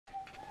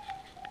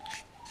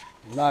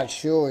Not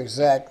sure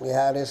exactly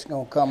how this is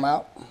gonna come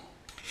out.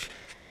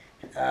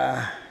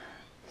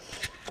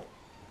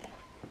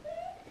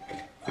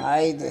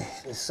 I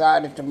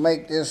decided to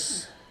make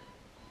this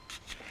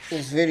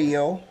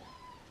video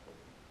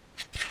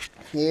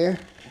here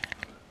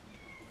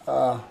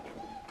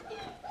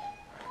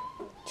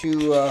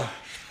to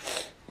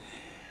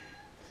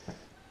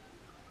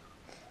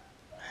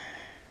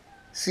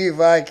see if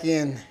I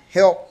can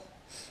help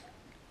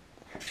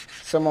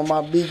some of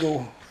my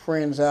beagle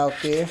friends out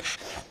there.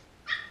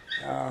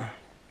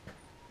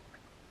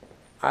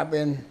 I've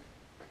been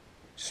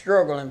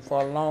struggling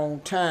for a long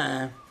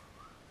time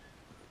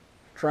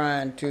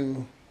trying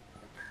to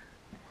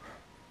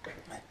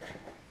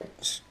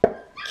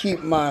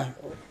keep my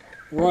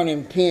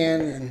running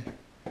pen and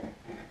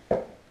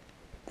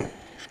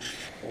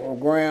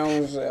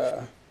grounds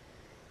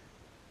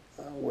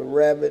with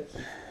rabbits,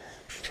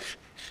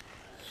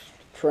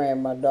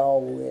 train my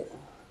dog with.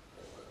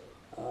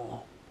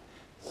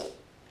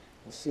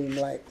 It seemed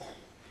like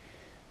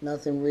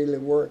nothing really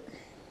worked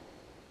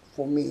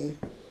for me.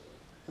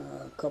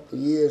 A couple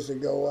of years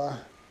ago,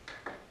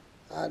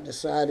 I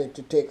decided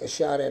to take a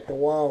shot at the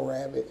wild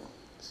rabbit.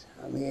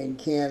 I'm here in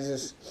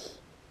Kansas.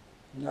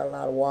 Not a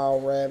lot of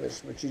wild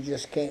rabbits, but you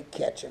just can't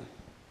catch them.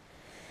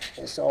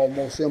 It's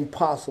almost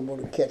impossible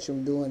to catch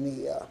them during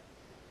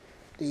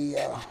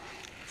the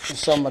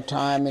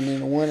summertime, and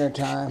in the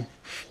wintertime,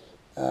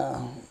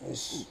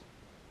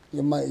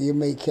 you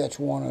may catch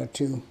one or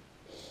two.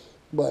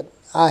 But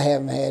I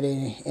haven't had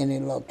any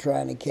luck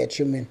trying to catch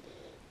them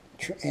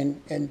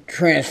and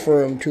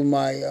transfer them to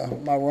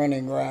my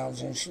running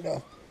grounds and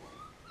stuff.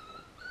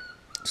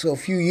 So a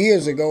few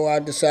years ago, I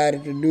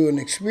decided to do an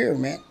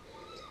experiment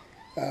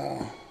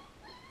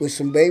with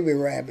some baby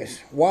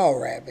rabbits,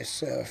 wild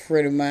rabbits. A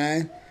friend of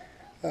mine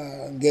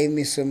gave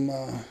me some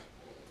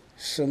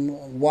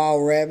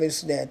wild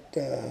rabbits that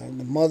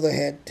the mother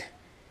had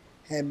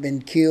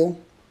been killed.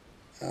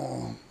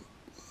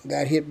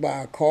 Got hit by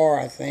a car,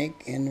 I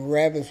think, and the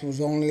rabbits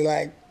was only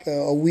like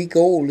a week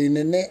old in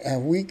the nest, a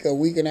week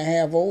and a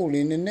half old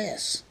in the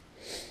nest.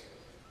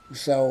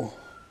 So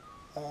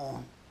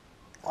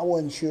I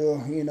wasn't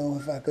sure,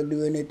 if I could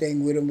do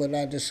anything with them, but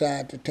I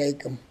decided to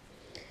take them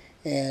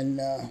and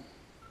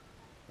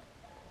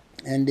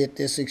did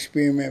this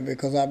experiment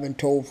because I've been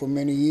told for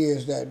many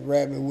years that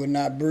rabbit would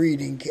not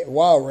breed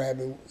wild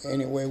rabbit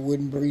anyway,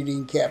 wouldn't breed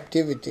in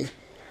captivity.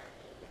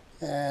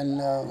 And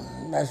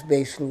that's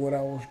basically what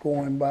I was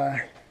going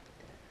by.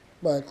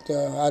 But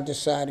I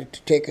decided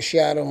to take a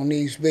shot on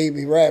these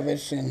baby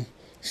rabbits and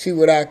see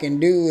what I can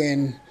do.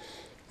 And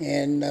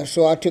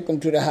so I took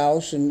them to the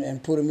house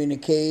and put them in a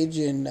cage,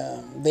 and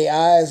their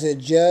eyes had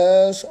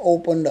just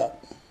opened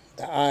up.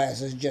 The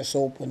eyes had just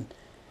opened.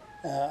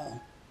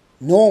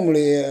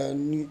 Normally,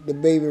 the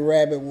baby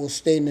rabbit will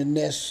stay in the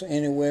nest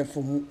anywhere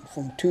from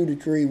 2 to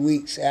 3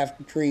 weeks.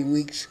 After 3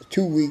 weeks,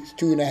 2 weeks,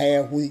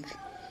 2.5 weeks,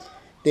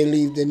 they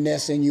leave the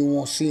nest and you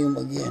won't see them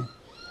again.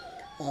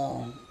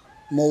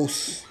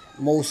 Most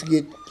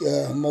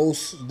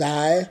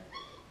die.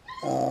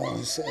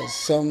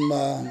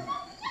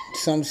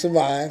 Some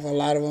survive. A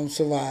lot of them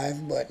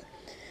survive, but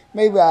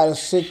maybe out of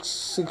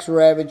six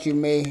rabbits, you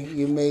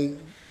may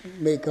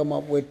come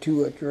up with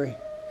 2 or 3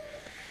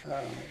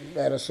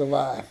 that'll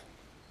survive.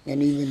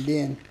 And even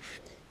then,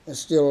 there's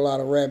still a lot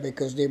of rabbit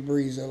because they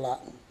breed a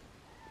lot.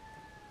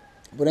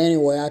 But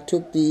anyway, I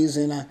took these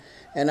and I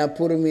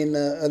put them in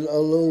a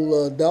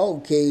little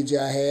dog cage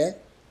I had,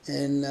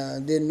 and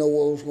didn't know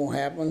what was going to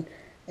happen.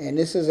 And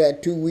this is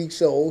at 2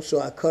 weeks old,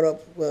 so I cut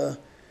up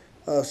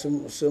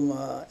some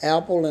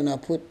apple, and I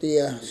put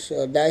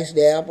diced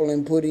the apple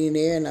and put it in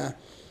there, and I,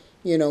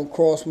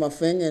 crossed my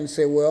finger and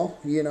said, well,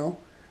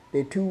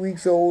 they're 2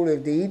 weeks old.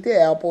 If they eat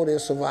the apple, they'll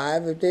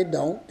survive. If they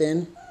don't,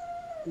 then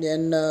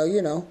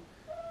they'll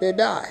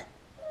die.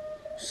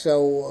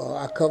 So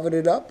I covered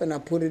it up and I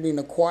put it in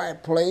a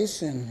quiet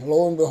place, and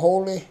lo and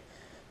behold,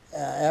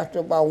 after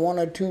about 1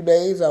 or 2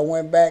 days, I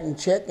went back and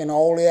checked, and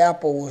all the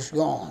apple was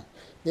gone.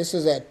 This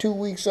is at 2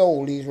 weeks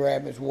old, these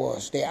rabbits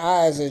was. Their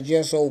eyes are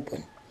just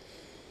open.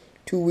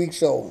 2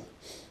 weeks old.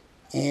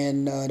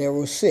 And there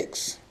were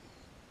 6.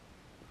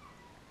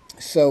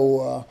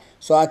 So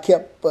I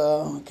kept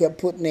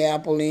putting the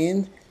apple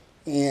in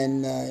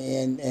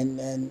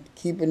and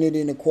keeping it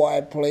in a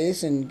quiet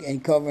place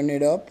and covering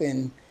it up,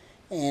 and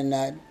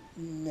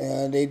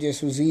they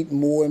just was eating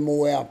more and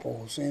more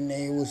apples, and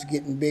they was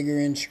getting bigger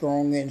and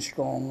stronger and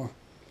stronger.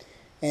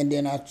 And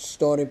then I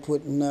started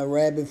putting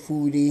rabbit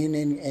food in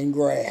and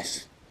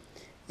grass,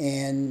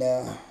 and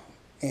I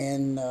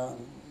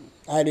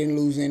didn't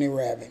lose any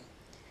rabbit.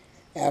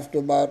 After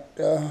about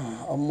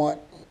a month,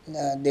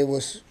 they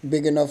was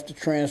big enough to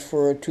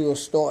transfer to a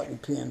starting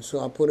pen,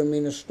 so I put them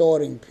in a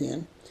starting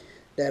pen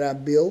that I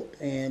built,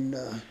 and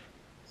I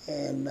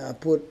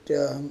put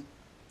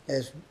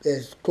as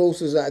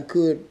close as I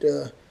could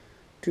to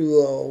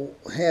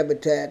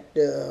habitat.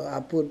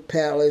 I put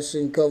pallets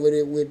and covered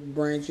it with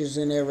branches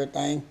and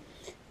everything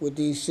with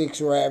these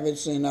 6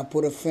 rabbits, and I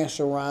put a fence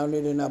around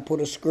it, and I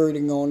put a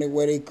skirting on it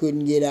where they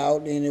couldn't get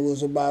out, and it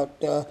was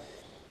about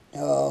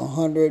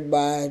 100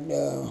 by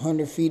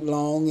 100 feet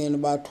long and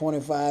about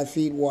 25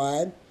 feet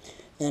wide.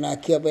 And I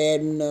kept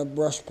adding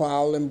brush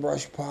pile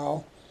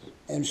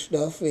and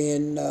stuff,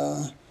 and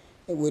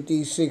with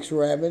these 6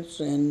 rabbits,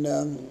 and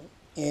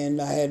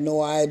I had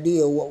no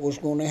idea what was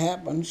going to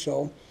happen.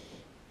 So,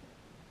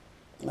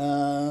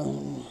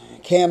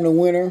 came the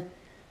winter.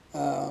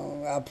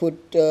 I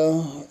put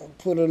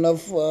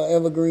enough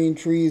evergreen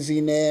trees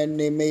in there, and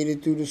they made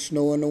it through the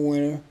snow in the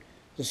winter.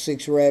 The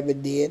 6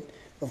 rabbit did.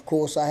 Of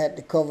course, I had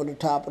to cover the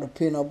top of the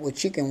pen up with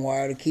chicken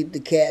wire to keep the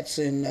cats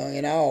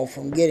and owl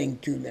from getting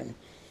to them.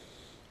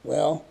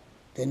 Well,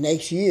 the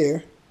next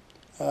year,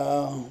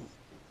 I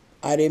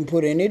didn't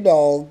put any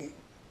dog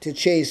to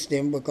chase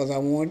them because I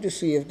wanted to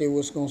see if they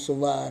was going to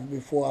survive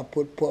before I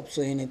put pups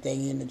or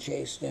anything in to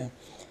chase them.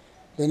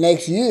 The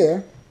next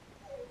year,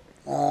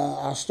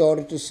 I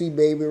started to see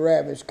baby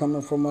rabbits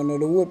coming from under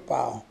the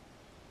woodpile.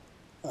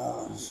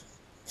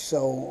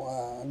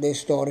 So they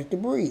started to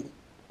breed.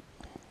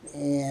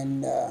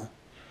 And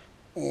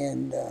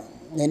then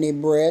they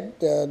bred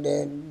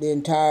the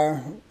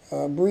entire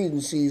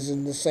breeding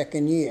season the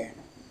second year.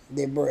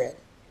 They bred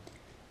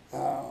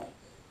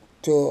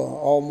to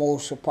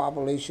almost a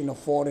population of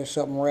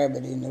 40-something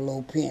rabbit in the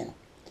low pen.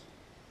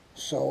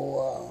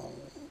 So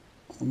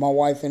my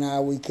wife and I,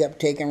 we kept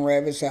taking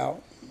rabbits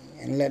out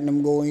and letting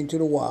them go into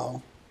the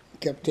wild.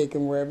 Kept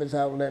taking rabbits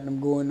out, letting them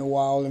go in the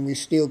wild, and we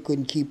still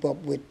couldn't keep up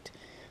with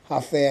how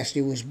fast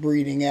it was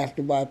breeding.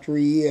 After about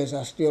 3 years,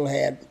 I still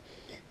had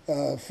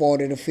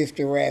 40 to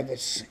 50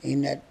 rabbits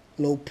in that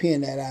low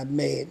pen that I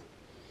made,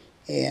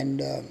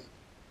 and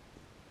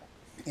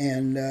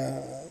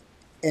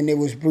it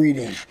was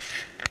breeding.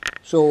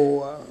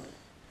 So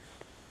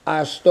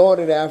I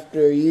started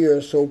after a year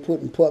or so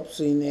putting pups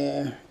in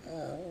there,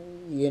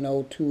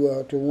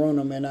 to run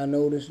them, and I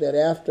noticed that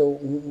after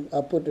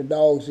I put the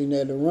dogs in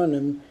there to run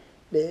them,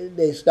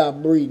 they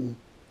stopped breeding.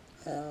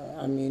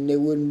 They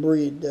wouldn't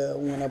breed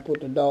when I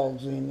put the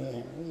dogs in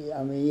there.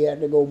 You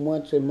had to go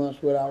months and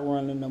months without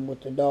running them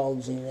with the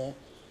dogs in there,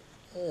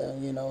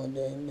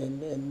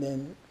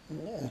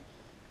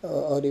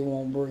 or they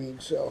won't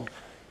breed. So,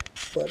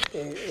 but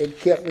it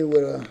kept me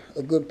with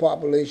a good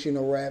population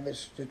of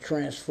rabbits to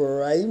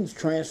transfer. I even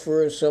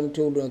transferred some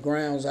to the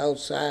grounds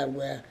outside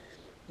where,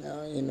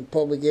 in the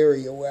public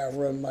area where I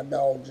run my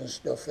dogs and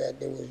stuff at.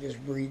 They was just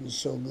breeding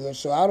so good.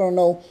 So I don't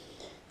know.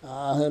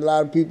 I heard a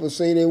lot of people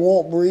say they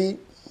won't breed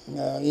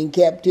in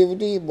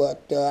captivity,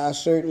 but I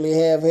certainly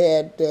have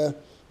had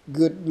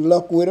good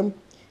luck with them.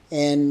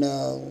 And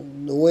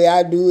the way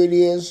I do it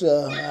is,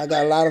 I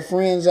got a lot of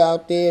friends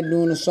out there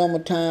during the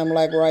summertime,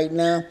 like right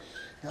now.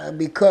 I'll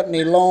be cutting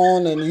their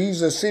lawn, and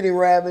these are city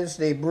rabbits.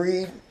 They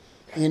breed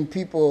in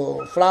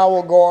people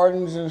flower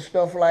gardens and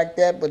stuff like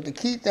that. But the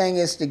key thing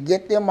is to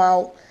get them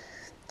out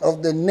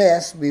of the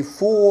nest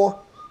before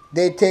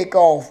they take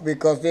off,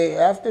 because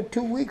after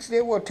 2 weeks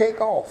they will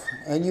take off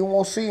and you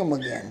won't see them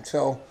again.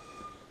 So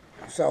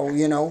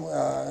you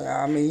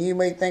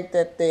may think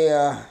that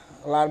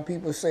a lot of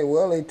people say,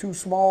 well, they're too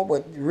small,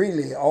 but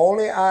really all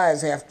their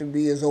eyes have to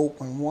be is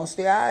open. Once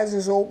their eyes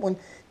is open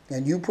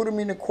and you put them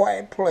in a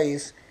quiet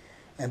place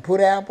and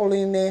put apple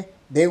in there,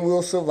 they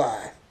will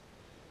survive.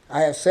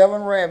 I have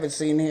 7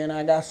 rabbits in here, and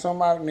I got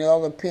some out in the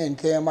other pen,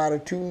 came out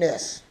of 2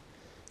 nests.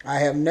 I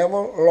have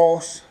never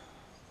lost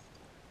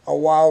a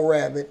wild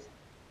rabbit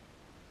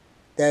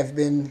that's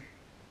been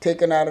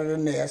taken out of the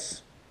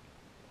nest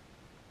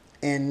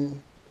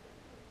and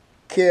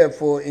cared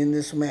for in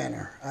this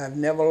manner. I've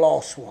never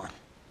lost one.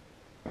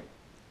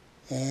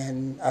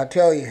 And I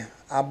tell you,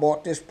 I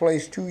bought this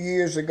place 2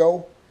 years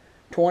ago,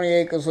 20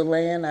 acres of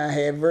land. I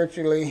had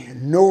virtually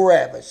no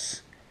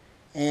rabbits.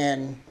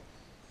 And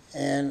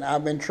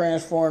I've been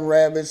transferring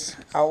rabbits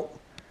out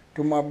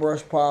to my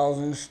brush piles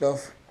and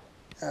stuff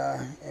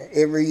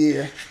every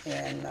year,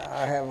 and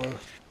I have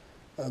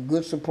a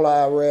good supply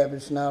of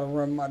rabbits now to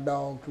run my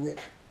dogs with.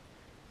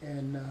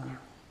 And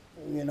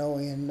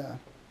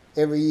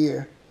every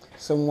year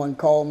someone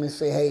called me and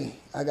say, hey,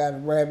 I got a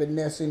rabbit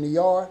nest in the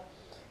yard,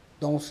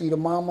 don't see the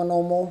mama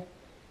no more,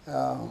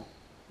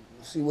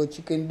 see what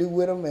you can do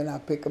with them. And I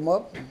pick them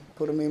up and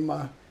put them in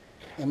my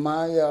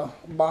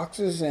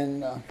boxes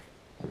and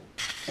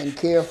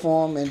care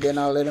for them, and then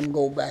I let them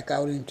go back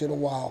out into the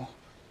wild,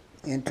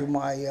 into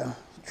my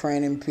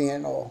training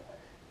pen or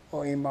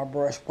in my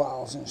brush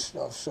piles and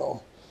stuff.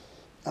 So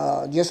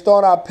just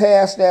thought I'd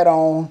pass that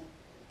on.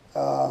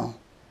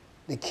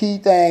 The key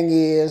thing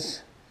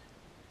is,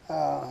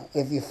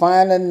 if you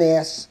find a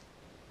nest,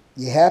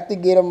 you have to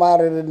get them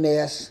out of the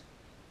nest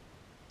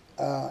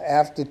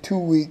after 2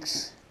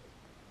 weeks.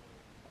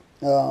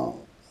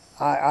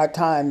 I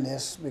time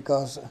this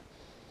because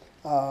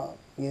I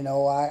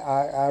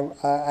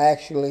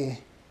actually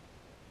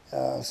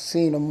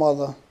seen a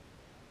mother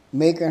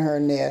making her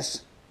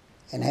nest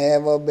and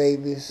have her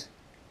babies,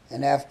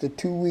 and after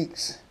 2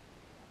 weeks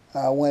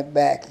I went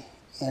back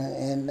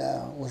and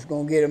was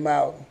going to get them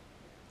out,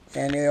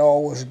 and they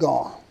all was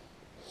gone.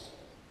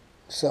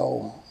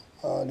 So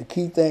the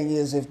key thing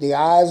is, if the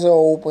eyes are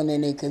open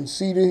and they can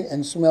see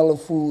and smell the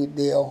food,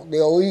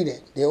 they'll eat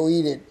it. They'll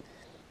eat it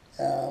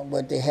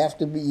but they have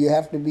to be. You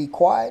have to be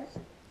quiet.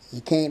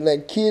 You can't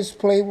let kids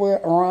play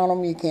around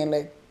them. You can't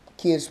let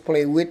kids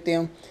play with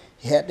them.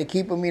 You have to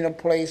keep them in a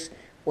place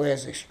where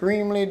it's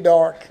extremely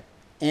dark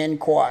and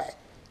quiet.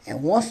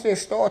 And once they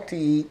start to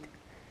eat,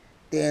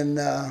 then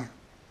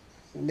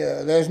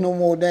there's no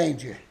more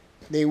danger.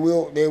 They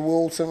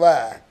will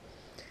survive.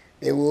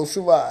 They will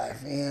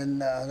survive.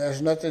 And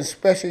there's nothing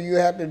special you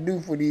have to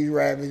do for these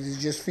rabbits.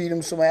 Is just feed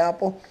them some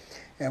apple.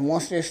 And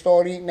once they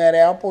start eating that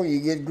apple, you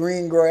get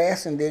green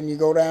grass, and then you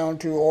go down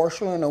to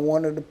Orchland or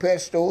one of the pet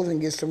stores and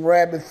get some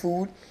rabbit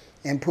food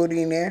and put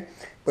in there.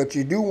 But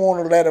you do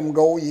want to let them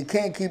go. You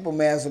can't keep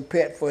them as a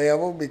pet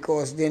forever,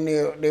 because then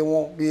they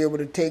won't be able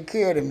to take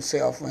care of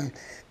themselves. And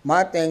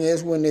my thing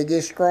is, when they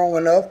get strong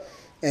enough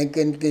and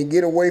can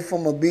get away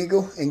from a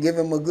beagle and give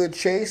them a good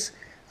chase,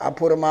 I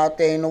put them out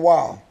there in the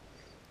wild,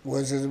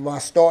 whether it's my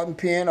starting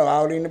pen or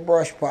out in the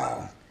brush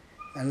pile,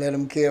 and let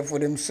them care for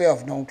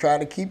themselves. Don't try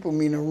to keep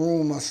them in a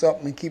room or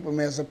something and keep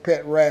them as a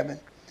pet rabbit,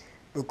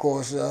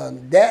 because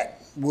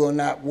that will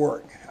not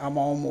work, I'm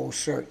almost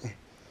certain.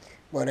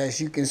 But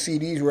as you can see,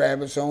 these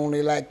rabbits are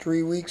only like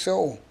 3 weeks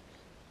old.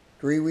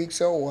 3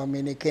 weeks old. I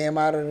mean, they came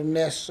out of the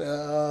nest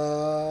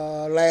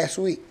last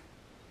week.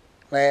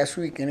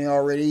 And they're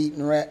already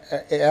eating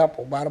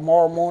apple. By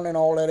tomorrow morning,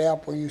 all that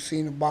apple you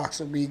see in the box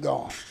will be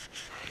gone.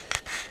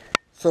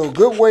 So a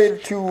good way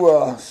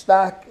to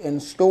stock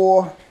and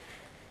store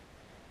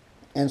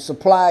and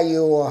supply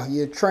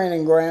your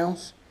training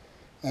grounds,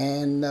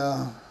 and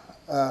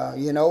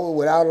you know,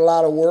 without a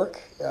lot of work.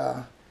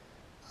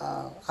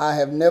 I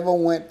have never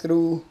went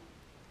through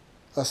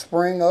a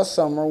spring or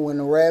summer when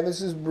the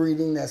rabbits is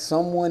breeding that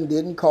someone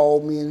didn't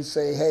call me and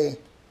say, "Hey,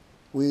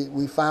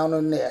 we found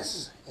a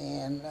nest,"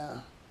 and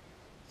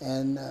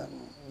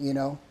you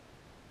know,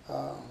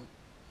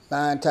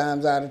 9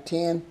 times out of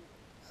 10,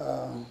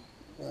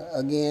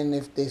 again,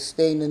 if they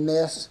stay in the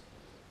nest,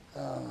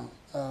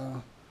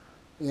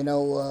 you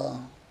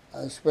know,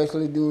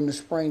 especially during the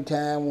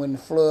springtime when the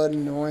flood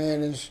and the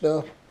rain and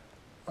stuff,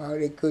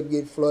 they could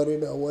get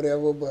flooded or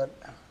whatever. But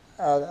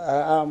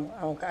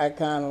I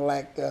kind of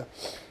like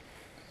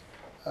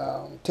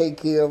take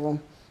care of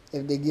them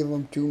if they give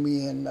them to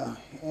me,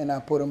 and I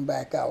put them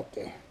back out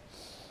there.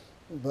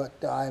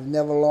 But I've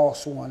never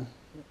lost one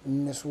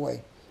in this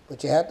way.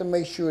 But you have to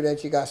make sure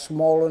that you got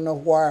small enough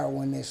wire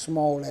when they're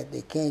small that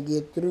they can't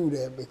get through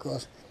there,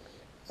 because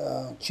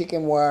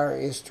chicken wire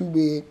is too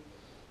big.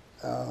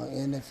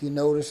 And if you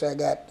notice, I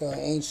got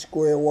inch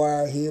square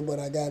wire here, but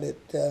I got it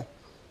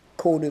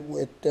coated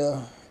with,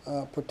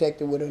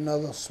 protected with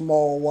another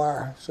small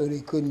wire so they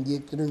couldn't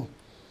get through.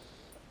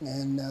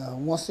 And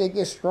once they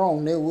get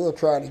strong, they will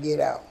try to get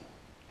out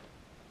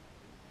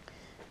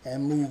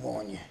and move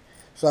on you.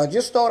 So I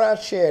just thought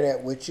I'd share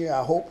that with you.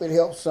 I hope it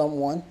helps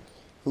someone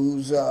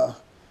who's,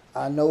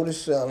 I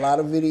noticed a lot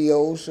of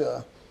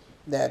videos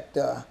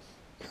that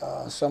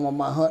some of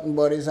my hunting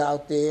buddies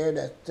out there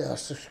that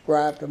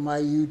subscribe to my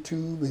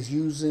YouTube is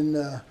using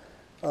a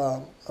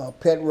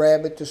pet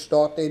rabbit to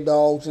start their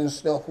dogs and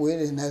stuff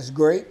with, and that's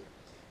great.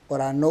 But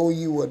I know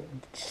you would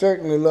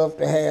certainly love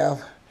to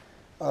have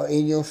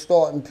in your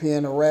starting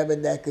pen a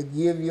rabbit that could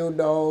give your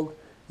dog,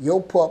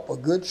 your pup, a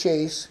good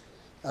chase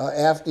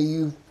after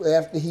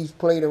he's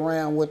played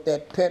around with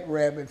that pet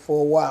rabbit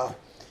for a while.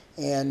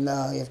 And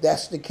if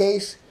that's the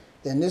case,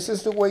 then this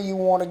is the way you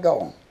want to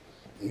go.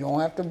 You don't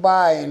have to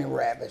buy any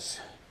rabbits,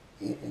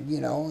 you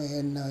know,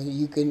 and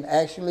you can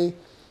actually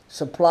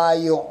supply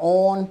your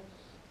own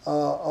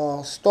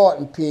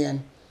starting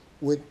pen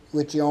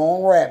with your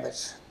own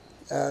rabbits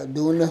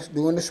during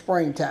the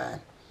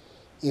springtime,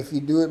 if you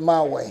do it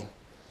my way.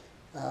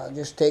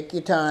 Just take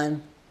your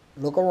time,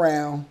 look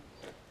around,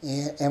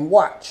 and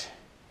watch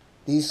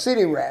these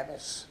city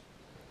rabbits.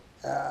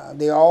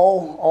 They're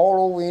all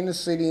over in the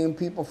city, in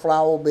people's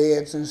flower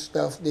beds and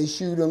stuff. They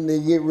shoot them, they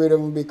get rid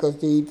of them because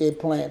they eat their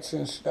plants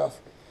and stuff.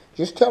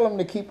 Just tell them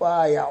to keep an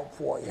eye out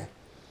for you.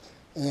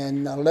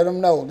 And let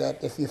them know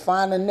that if you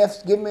find a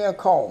nest, give me a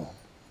call.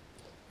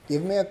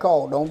 Give me a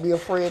call. Don't be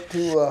afraid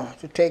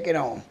to take it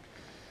on.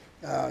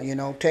 You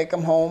know, take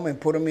them home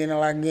and put them in,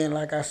 again,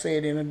 like I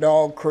said, in a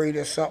dog crate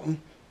or something.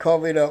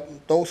 Cover it up,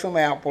 throw some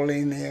apple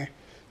in there.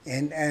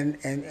 And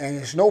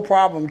it's no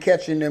problem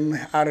catching them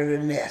out of the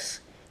nest,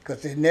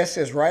 because the nest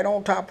is right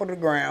on top of the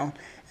ground,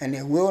 and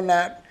they will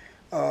not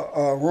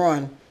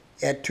run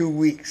at 2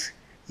 weeks.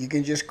 You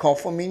can just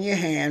cuff them in your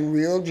hand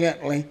real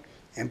gently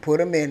and put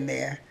them in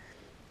there,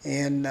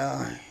 and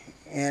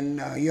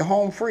you're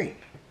home free.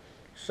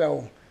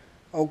 So,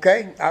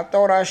 okay, I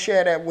thought I'd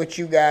share that with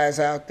you guys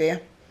out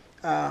there.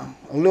 A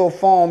little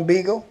farm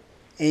beagle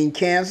in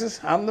Kansas.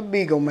 I'm the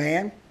Beagle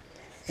Man,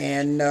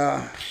 and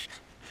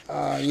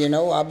you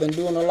know, I've been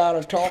doing a lot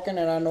of talking,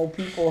 and I know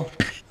people.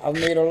 I've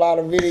made a lot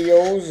of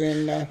videos,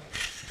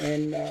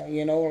 and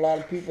you know, a lot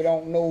of people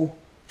don't know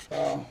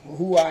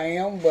who I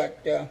am,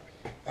 but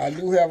I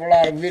do have a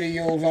lot of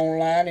videos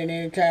online, and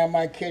anytime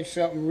I catch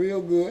something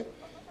real good,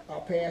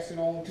 I'll pass it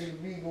on to the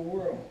Beagle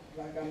world,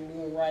 like I'm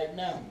doing right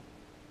now.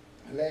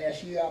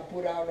 Last year I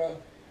put out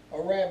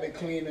a rabbit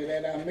cleaner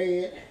that I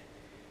made,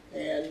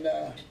 and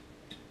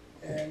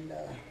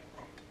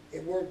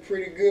it worked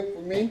pretty good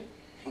for me.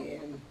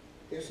 And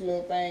this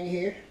little thing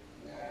here,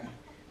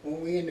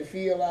 when we in the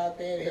field out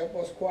there, it helped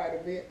us quite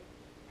a bit.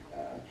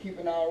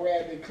 Keeping our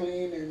rabbit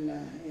clean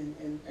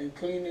and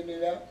cleaning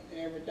it up and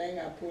everything.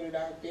 I put it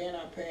out there and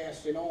I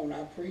passed it on. I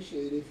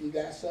appreciate it. If you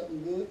got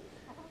something good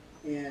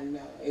and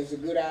it's a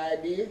good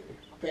idea,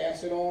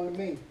 pass it on to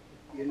me.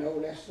 You know,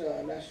 that's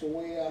the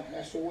way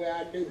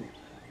I do.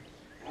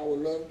 I would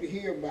love to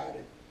hear about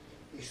it,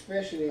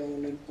 especially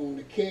on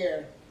the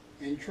care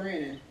and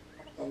training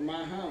of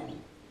my hound.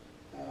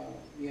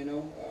 You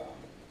know,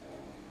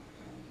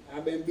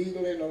 I've been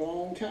beagling a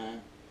long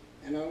time,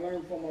 and I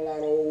learned from a lot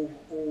of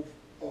old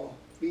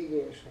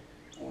beaglers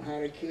on how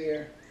to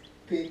care,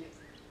 pick,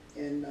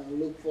 and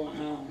look for a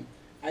hound.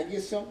 I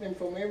get something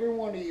from every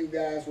one of you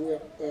guys'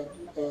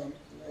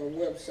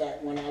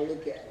 website when I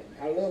look at it.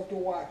 I love to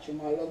watch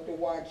them. I love to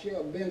watch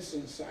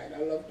Benson's site.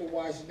 I love to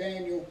watch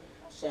Daniel's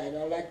site.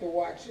 I like to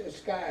watch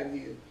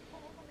Skyview.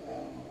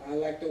 I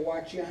like to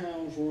watch your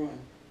hounds run,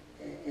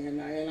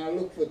 and I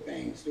look for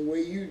things the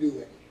way you do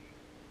it.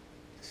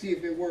 See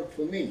if it worked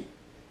for me,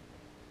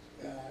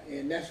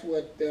 and that's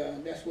what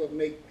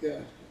make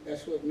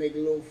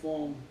Little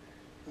Farm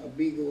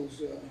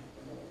Beagles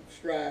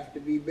strive to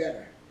be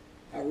better.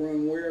 I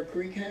run Ware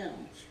Creek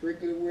hounds,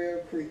 strictly Ware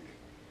Creek,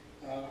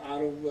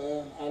 out of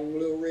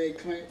Little Red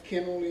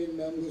Kennel in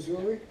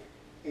Missouri,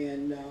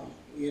 and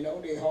you know,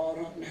 they're hard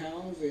hunting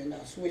hounds, and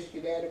I switched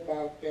to that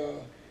about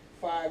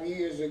 5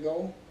 years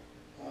ago,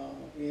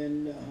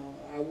 and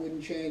I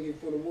wouldn't change it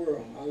for the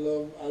world. I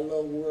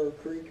love Ware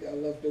Creek. I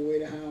love the way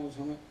the hounds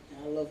hunt.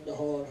 I love the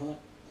hard hunt,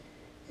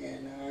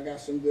 and I got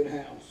some good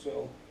hounds.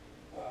 So,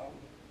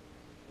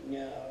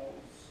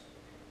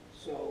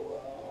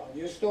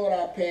 just thought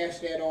I'd pass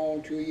that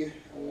on to you.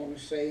 I want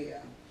to say,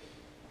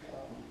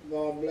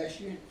 God bless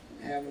you.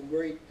 Have a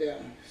great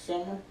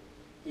summer,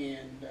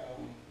 and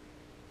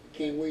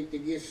can't wait to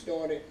get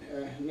started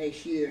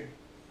next year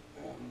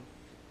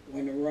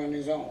when the run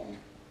is on.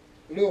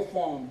 Little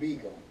Farm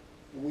Beagle,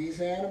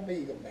 Louisiana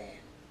Beagle Man.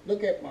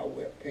 Look at my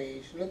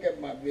webpage. Look at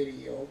my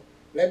video.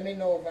 Let me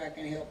know if I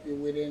can help you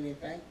with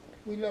anything.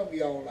 We love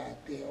you all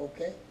out there,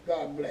 okay?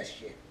 God bless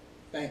you.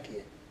 Thank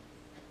you.